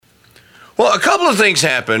Well, a couple of things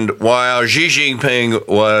happened while Xi Jinping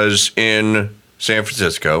was in San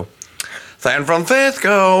Francisco. The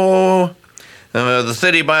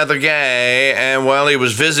city by the gay, and while he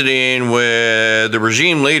was visiting with the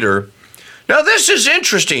regime leader. Now, this is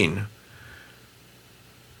interesting.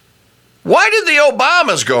 Why did the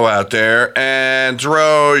Obamas go out there and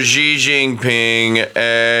throw Xi Jinping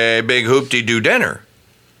a big hoop-de-doo dinner?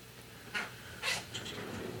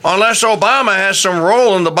 Unless Obama has some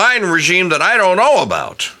role in the Biden regime that I don't know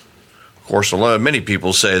about. Of course, many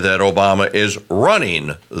people say that Obama is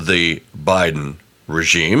running the Biden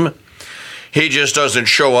regime. He just doesn't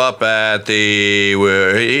show up at he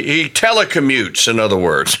telecommutes, in other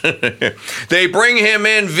words. They bring him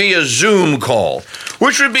in via Zoom call,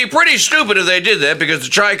 which would be pretty stupid if they did that because the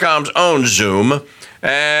ChiComs own Zoom,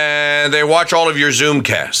 and they watch all of your Zoom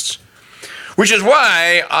casts. Which is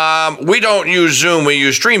why we don't use Zoom, we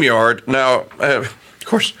use StreamYard. Now, of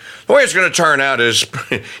course, the way it's going to turn out is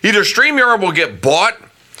either StreamYard will get bought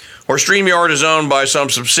or StreamYard is owned by some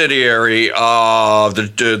subsidiary of the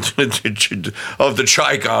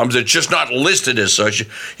ChiComs. It's just not listed as such.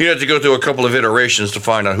 You have to go through a couple of iterations to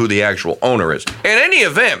find out who the actual owner is. In any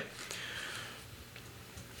event,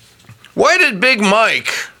 why did Big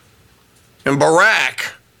Mike and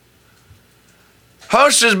Barack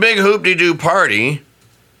host his big hoop-de-doo party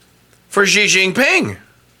for Xi Jinping?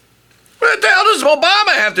 What the hell does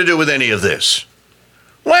Obama have to do with any of this?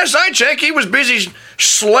 Last I checked, he was busy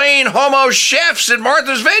slaying homo chefs at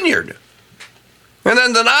Martha's Vineyard. And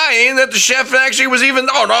then denying that the chef actually was even,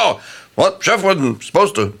 chef wasn't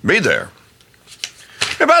supposed to be there.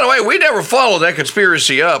 And by the way, we never followed that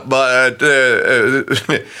conspiracy up, but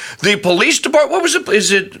the police department, what was it?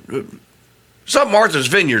 Is it, it's not Martha's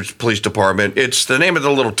Vineyard's police department, it's the name of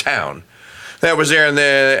the little town that was there,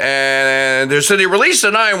 and so they released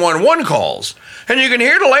the 911 calls. And you can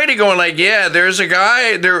hear the lady going like, yeah, there's a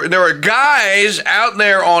guy, there are guys out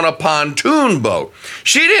there on a pontoon boat.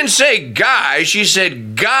 She didn't say guys, she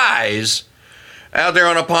said guys out there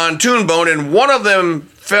on a pontoon boat, and one of them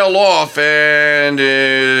fell off and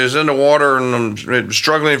is in the water and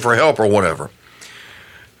struggling for help or whatever.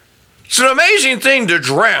 It's an amazing thing to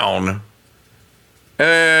drown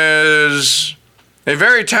as a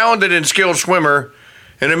very talented and skilled swimmer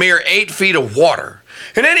in a mere 8 feet of water.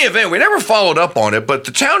 In any event, we never followed up on it, but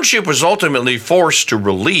the township was ultimately forced to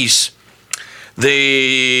release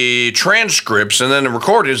the transcripts and then the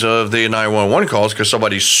recordings of the 911 calls because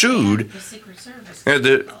somebody sued. The Secret Service.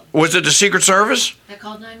 Was it the Secret Service? They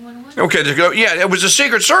called 911? Okay, yeah, it was a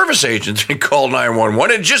Secret Service agent that called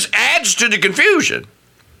 911. It just adds to the confusion.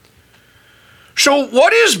 So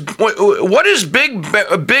what is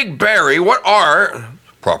Big Barry? What are,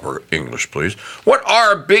 proper English please, what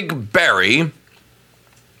are Big Barry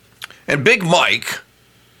and Big Mike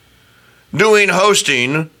doing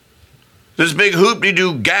hosting this big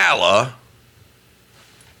hoop-de-doo gala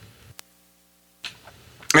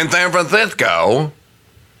in San Francisco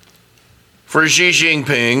for Xi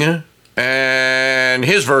Jinping and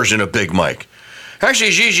his version of Big Mike?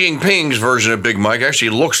 Actually, Xi Jinping's version of Big Mike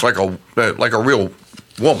actually looks like a real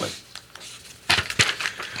woman.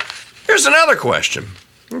 Here's another question.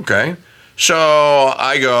 Okay. So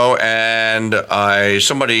I go and I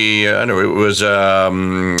know it was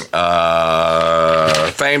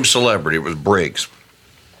famed celebrity. It was Briggs.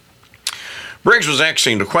 Briggs was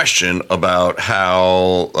asking the question about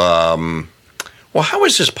how, how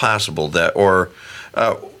is this possible that,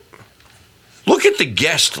 look at the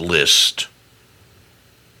guest list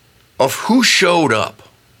of who showed up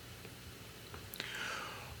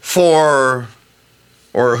for,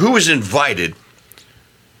 or who was invited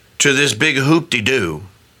to this big hoop-de-doo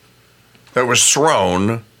that was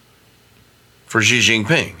thrown for Xi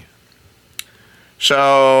Jinping.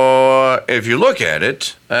 So if you look at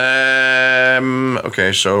it, actually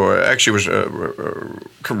was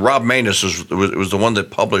Rob Manus was the one that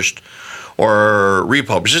published or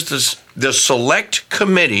republished. This the Select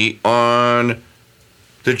Committee on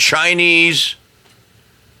the Chinese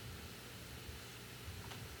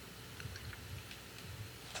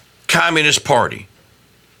Communist Party.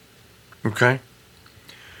 Okay.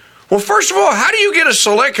 Well, first of all, how do you get a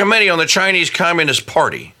select committee on the Chinese Communist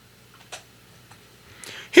Party?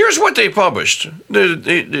 Here's what they published.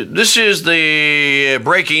 This is the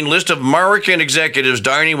breaking list of American executives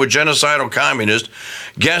dining with genocidal communist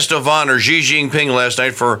guest of honor Xi Jinping last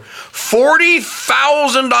night for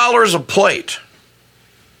 $40,000 a plate.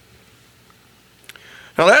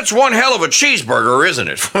 Now, that's one hell of a cheeseburger, isn't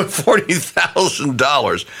it?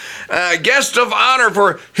 $40,000. Guest of honor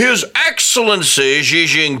for His Excellency Xi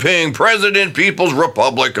Jinping, President, People's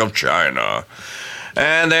Republic of China.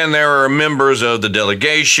 And then there are members of the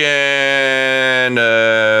delegation.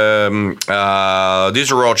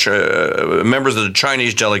 These are all members of the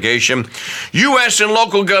Chinese delegation. U.S. and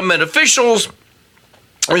local government officials.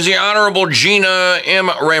 Is the Honorable Gina M.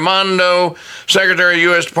 Raimondo, Secretary of the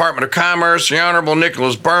U.S. Department of Commerce. The Honorable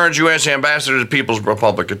Nicholas Burns, U.S. Ambassador to the People's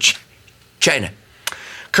Republic of China.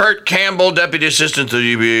 Kurt Campbell, Deputy Assistant to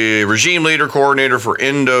the Regime Leader Coordinator for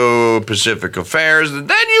Indo-Pacific Affairs. Then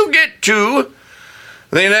you get to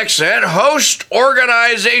the next set, Host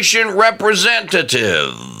Organization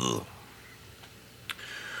Representative.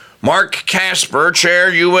 Mark Casper,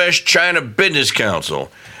 Chair, U.S.-China Business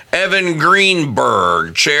Council. Evan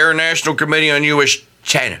Greenberg, Chair, National Committee on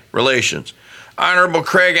U.S.-China Relations. Honorable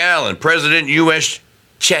Craig Allen, President,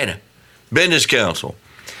 U.S.-China Business Council.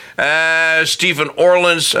 Stephen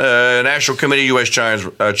Orlins, National Committee,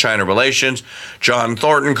 U.S.-China Relations. John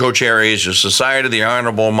Thornton, Co-Chair, Asia Society. The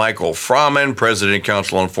Honorable Michael Froman, President,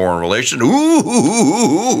 Council on Foreign Relations.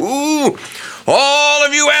 Ooh, all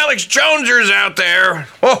of you Alex Jonesers out there.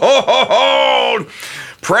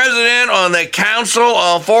 President on the Council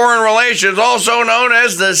on Foreign Relations, also known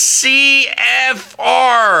as the CFR.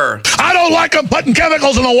 I don't like them putting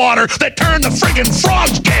chemicals in the water that turn the friggin'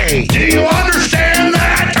 frogs gay. Do you understand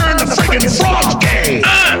that? Turn the friggin' frogs gay.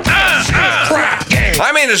 Crap gay.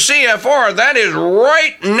 I mean, the CFR, that is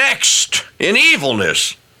right next in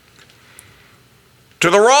evilness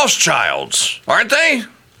to the Rothschilds, aren't they?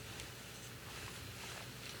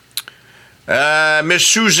 Miss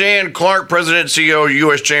Suzanne Clark, President and CEO of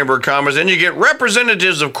U.S. Chamber of Commerce. And you get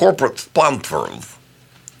representatives of corporate sponsors.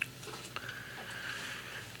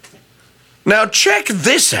 Now, check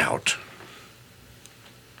this out.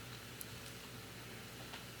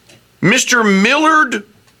 Mr. Millard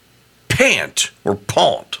Pant, or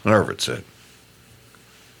Pont, whatever it said.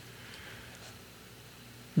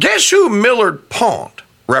 Guess who Millard Pont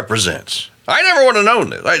represents? I never would have known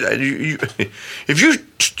this. If you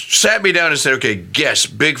sat me down and said, okay, guess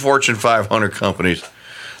big Fortune 500 companies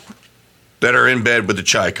that are in bed with the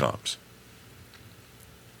ChiComs.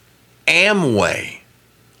 Amway.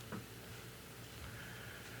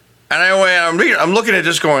 And I'm looking at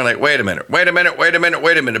this going like, wait a minute,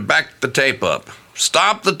 back the tape up.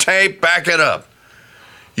 Stop the tape, back it up.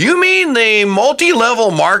 You mean the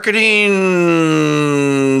multi-level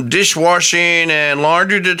marketing, dishwashing, and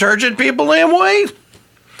laundry detergent people, Amway?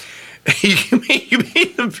 You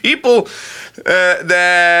mean the people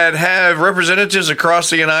that have representatives across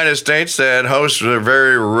the United States that host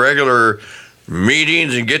very regular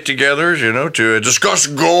meetings and get-togethers, to discuss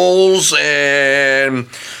goals and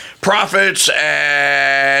profits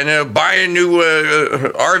and buying new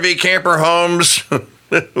RV camper homes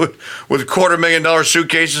with $250,000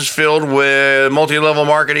 suitcases filled with multi-level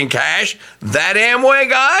marketing cash? That Amway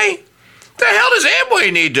guy? The hell does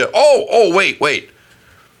Amway need to? Oh, wait.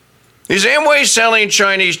 Is Amway selling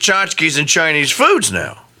Chinese tchotchkes and Chinese foods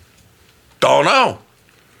now? Don't know.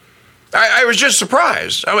 I was just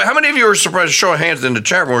surprised. How many of you were surprised? Show of hands in the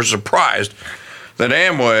chat room were surprised that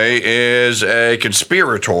Amway is a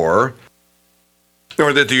conspirator, or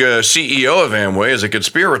that the CEO of Amway is a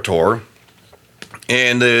conspirator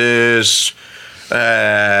in this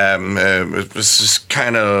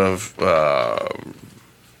kind of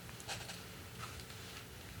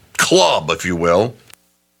club, if you will,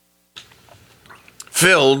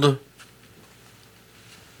 filled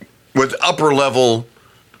with upper level,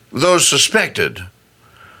 those suspected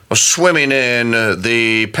of swimming in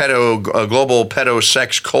the global pedo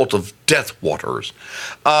sex cult of death waters.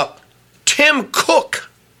 Tim Cook.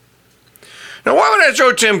 Now, why would I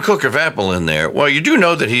throw Tim Cook of Apple in there? Well, you do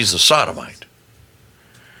know that he's a sodomite.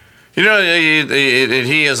 You know,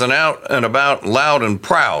 he is an out and about, loud and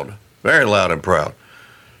proud, very loud and proud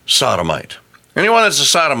sodomite. Anyone that's a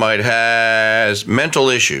sodomite has mental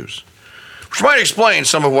issues, which might explain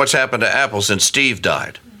some of what's happened to Apple since Steve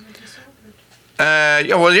died.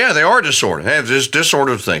 They are disordered. They have this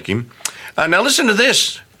disordered thinking. Now listen to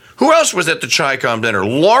this. Who else was at the ChiCom dinner?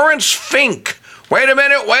 Lawrence Fink. Wait a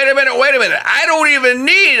minute. I don't even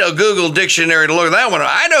need a Google dictionary to look at that one.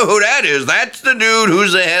 I know who that is. That's the dude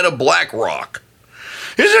who's the head of BlackRock.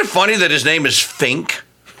 Isn't it funny that his name is Fink?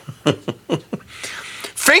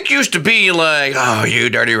 Fink used to be like, oh, you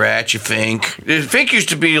dirty rat, you Fink. Fink used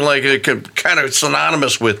to be like a kind of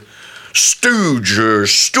synonymous with stooge or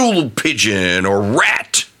stool pigeon or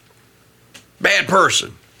rat. Bad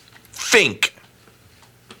person. Fink.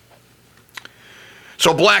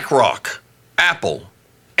 So BlackRock, Apple,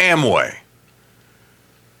 Amway.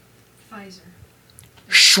 Pfizer.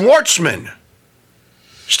 Schwartzman.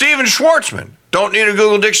 Steven Schwartzman. Don't need a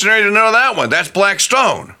Google dictionary to know that one. That's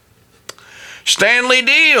Blackstone. Stanley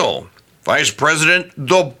Deal, vice president,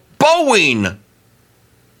 the Boeing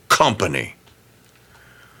Company.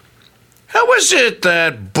 How is it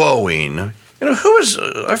that Boeing, who is,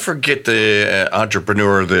 I forget the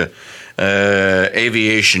entrepreneur, the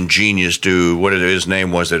aviation genius dude, what his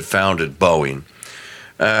name was that founded Boeing.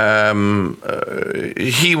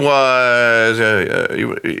 He was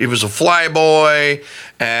a flyboy,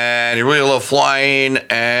 and he really loved flying,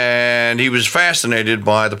 and he was fascinated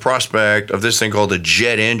by the prospect of this thing called the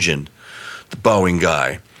jet engine, the Boeing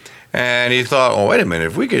guy. And he thought, oh, wait a minute,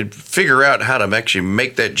 if we could figure out how to actually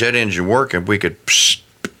make that jet engine work, and we could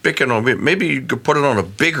pick it on, maybe you could put it on a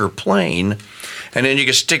bigger plane, and then you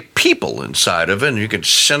could stick people inside of it, and you could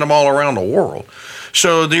send them all around the world.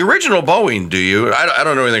 So the original Boeing, I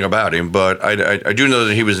don't know anything about him, but I do know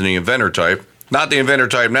that he was the inventor type. Not the inventor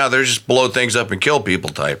type now, they're just blow things up and kill people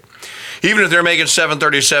type. Even if they're making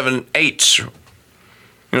 737-8s,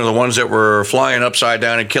 the ones that were flying upside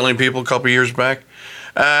down and killing people a couple years back.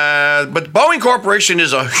 But Boeing Corporation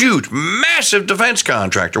is a huge, massive defense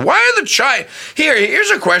contractor. Why are the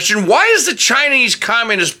Here's a question. Why is the Chinese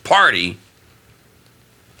Communist Party,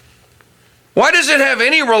 why does it have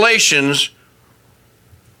any relations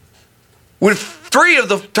with 3 of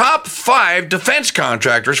the top 5 defense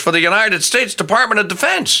contractors for the United States Department of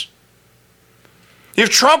Defense? If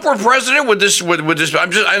Trump were president, would this?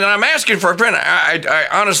 I'm asking for a friend. I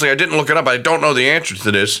honestly, I didn't look it up. I don't know the answer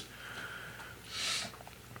to this.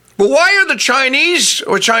 But why are the Chinese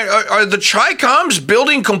are the ChiComs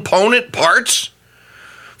building component parts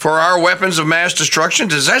for our weapons of mass destruction?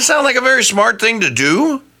 Does that sound like a very smart thing to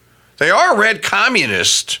do? They are red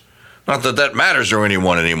communist. Not that that matters to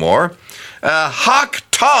anyone anymore. Hock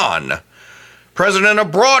Tan, president of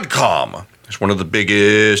Broadcom. It's one of the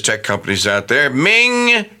biggest tech companies out there.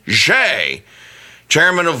 Ming Zhe,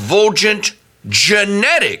 chairman of Vulgent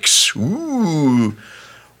Genetics. Ooh.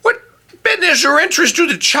 What business or interest do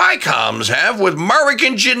the ChiComs have with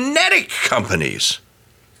American genetic companies?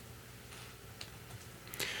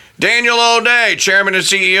 Daniel O'Day, chairman and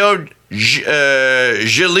CEO,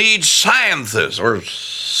 Gilead Sciences.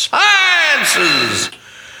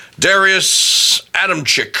 Darius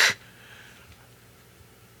Adamczyk,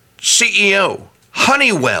 CEO,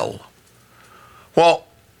 Honeywell. Well,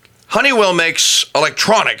 Honeywell makes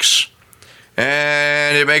electronics,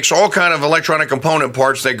 and it makes all kind of electronic component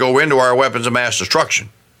parts that go into our weapons of mass destruction.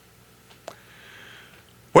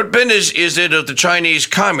 What business is it of the Chinese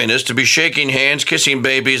communists to be shaking hands, kissing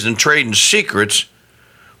babies, and trading secrets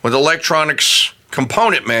with electronics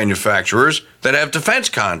component manufacturers that have defense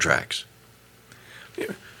contracts?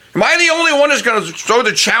 Am I the only one that's going to throw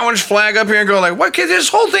the challenge flag up here and go like, what, kid, this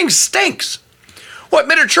whole thing stinks? What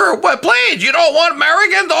miniature, what planes? You don't want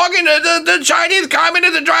American talking to the Chinese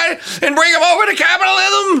communists to try and bring them over to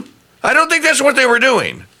capitalism? I don't think that's what they were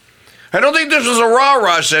doing. I don't think this was a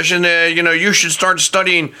rah-rah session. You should start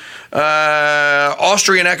studying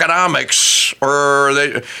Austrian economics.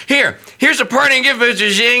 Here's a parting gift, Mr.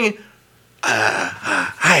 Xing.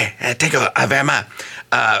 Hi, thank you very much.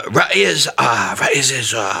 How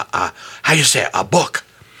you say, a book?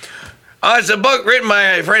 Oh, it's a book written by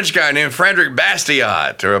a French guy named Frederick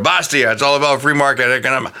Bastiat, or Bastiat. It's all about free market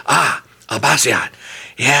economics. Bastiat.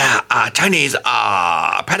 Yeah, Chinese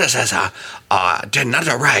predecessor did not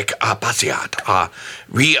like Bastiat.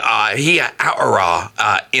 He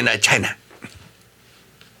out in China.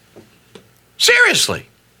 Seriously.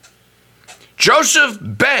 Joseph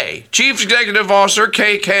Bay, Chief Executive Officer,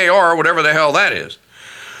 KKR, whatever the hell that is.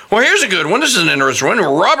 Well, here's a good one. This is an interesting one.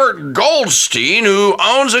 Robert Goldstein, who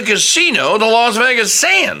owns a casino, the Las Vegas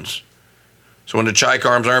Sands. So when the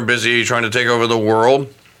ChiComs aren't busy trying to take over the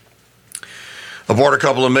world, abort a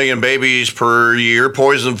couple of million babies per year,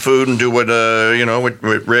 poison food, and do what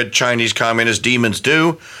red Chinese communist demons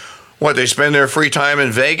do. What, they spend their free time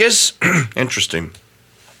in Vegas? Interesting.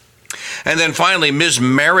 And then finally, Ms.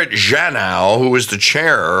 Merit Janow, who is the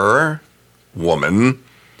chairwoman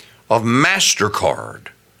of MasterCard.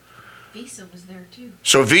 Visa was there too.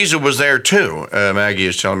 So Visa was there too, Maggie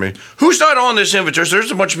is telling me. Who's not on this invitation?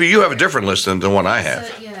 There's a bunch of you. You have a different list than the one I have.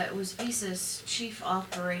 So, yeah, it was Visa's chief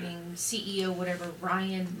operating CEO, whatever,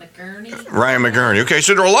 Ryan McGurney. Ryan McGurney. Okay,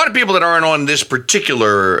 so there are a lot of people that aren't on this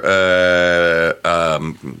particular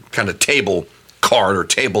kind of table card or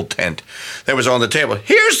table tent that was on the table.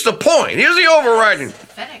 Here's the point. Here's the overriding.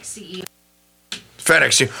 FedEx CEO.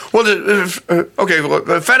 FedEx. Well,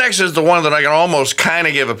 FedEx is the one that I can almost kind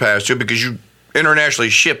of give a pass to because you internationally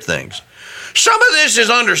ship things. Some of this is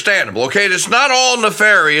understandable, okay? It's not all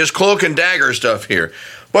nefarious cloak and dagger stuff here.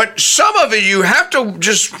 But some of it you have to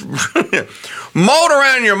just mold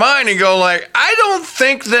around in your mind and go like, I don't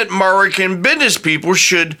think that American business people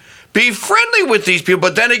should be friendly with these people.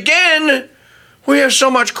 But then again, we have so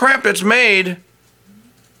much crap that's made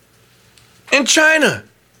in China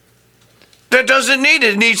that doesn't need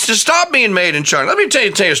it. It needs to stop being made in China. Let me tell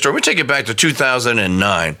you a story. Let me take it back to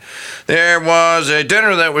 2009. There was a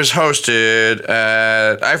dinner that was hosted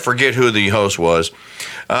at, I forget who the host was.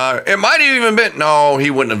 It might have even been, no, he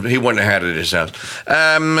wouldn't have had it at his house.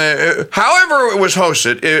 However it was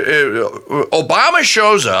hosted, Obama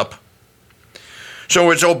shows up.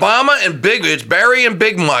 So it's Obama and it's Barry and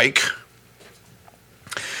Big Mike.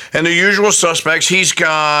 And the usual suspects. He's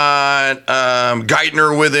got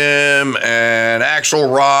Geithner with him, and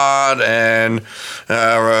Axelrod, and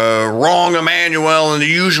Wrong Emmanuel, and the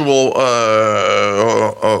usual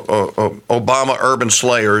Obama urban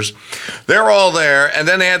slayers. They're all there, and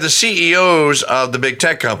then they have the CEOs of the big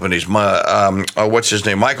tech companies. What's his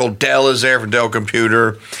name? Michael Dell is there from Dell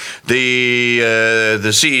Computer. The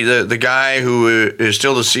guy who is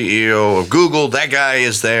still the CEO of Google, that guy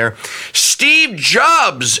is there. Steve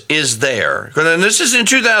Jobs is there. And this is in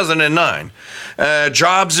 2009.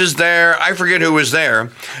 Jobs is there. I forget who was there.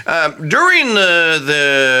 During the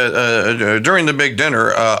big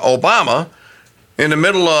dinner, Obama, in the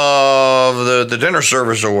middle of the dinner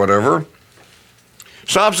service or whatever,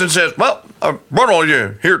 stops and says, well, I brought all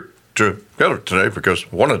you here together today because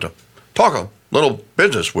I wanted to talk a little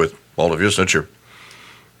business with all of you since you're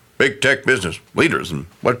big tech business leaders. And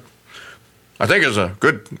what I think is a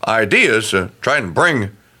good idea is to try and bring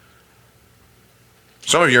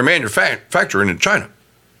some of your manufacturing in China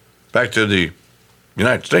back to the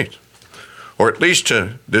United States, or at least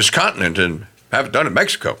to this continent, and have it done in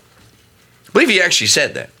Mexico. I believe he actually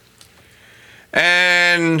said that.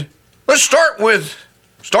 And let's start with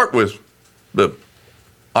the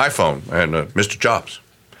iPhone and Mr. Jobs.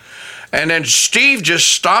 And then Steve just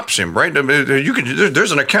stops him, right?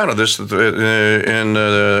 There's an account of this at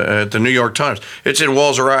the New York Times. It's in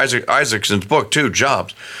Walter Isaacson's book, too,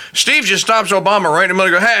 Jobs. Steve just stops Obama right in the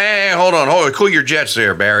middle and goes, hey, hold on, cool your jets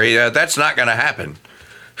there, Barry. That's not going to happen.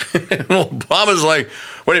 And Obama's like,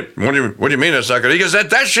 what do you mean that's not going to? He goes,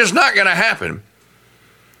 that's just not going to happen.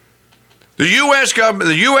 The U.S. government,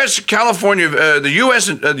 the U.S. California, the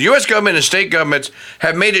U.S. government and state governments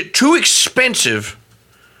have made it too expensive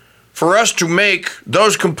for us to make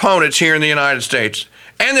those components here in the United States,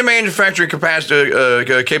 and the manufacturing capacity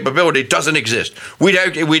capability doesn't exist. We'd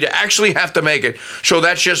actually have to make it, so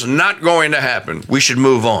that's just not going to happen. We should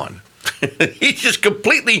move on. He just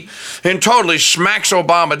completely and totally smacks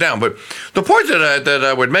Obama down. But the point that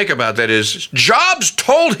I would make about that is Jobs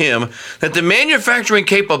told him that the manufacturing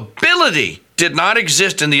capability did not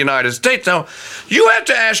exist in the United States. Now, you have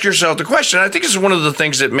to ask yourself the question. I think this is one of the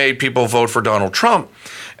things that made people vote for Donald Trump,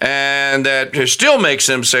 and that still makes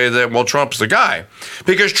them say that, well, Trump's the guy.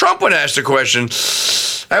 Because Trump would ask the question,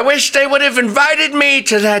 I wish they would have invited me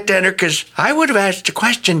to that dinner, because I would have asked the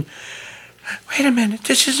question, wait a minute,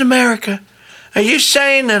 this is America. Are you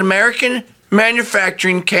saying that American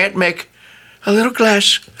manufacturing can't make a little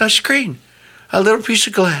glass screen, a little piece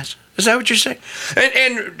of glass? Is that what you're saying?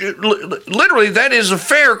 And literally, that is a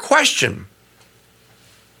fair question.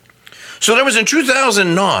 So that was in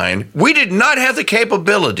 2009. We did not have the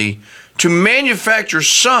capability to manufacture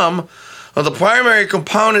some of the primary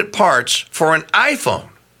component parts for an iPhone.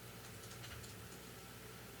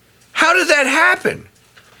 How did that happen?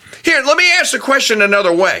 Here, let me ask the question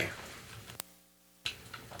another way.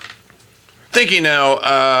 Thinking now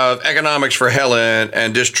of economics for Helen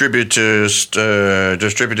and distributist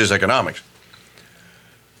economics.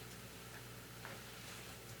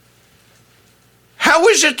 How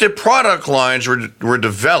is it that product lines were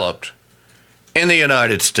developed in the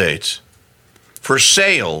United States for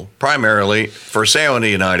sale, primarily for sale in the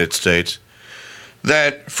United States,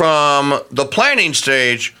 that from the planning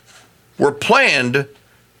stage were planned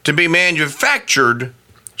to be manufactured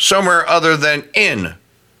somewhere other than in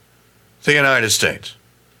the United States?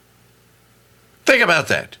 Think about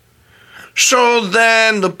that. So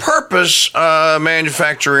then the purpose of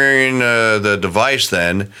manufacturing the device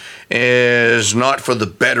then is not for the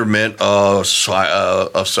betterment of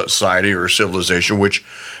society or civilization, which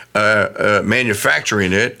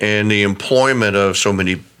manufacturing it and the employment of so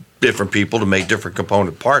many different people to make different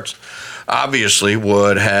component parts obviously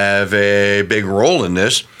would have a big role in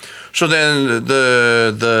this. So then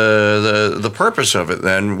the purpose of it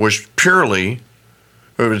then was purely,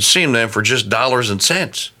 it would seem then, for just dollars and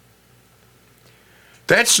cents.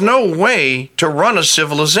 That's no way to run a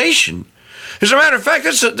civilization. As a matter of fact,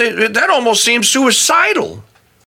 that almost seems suicidal.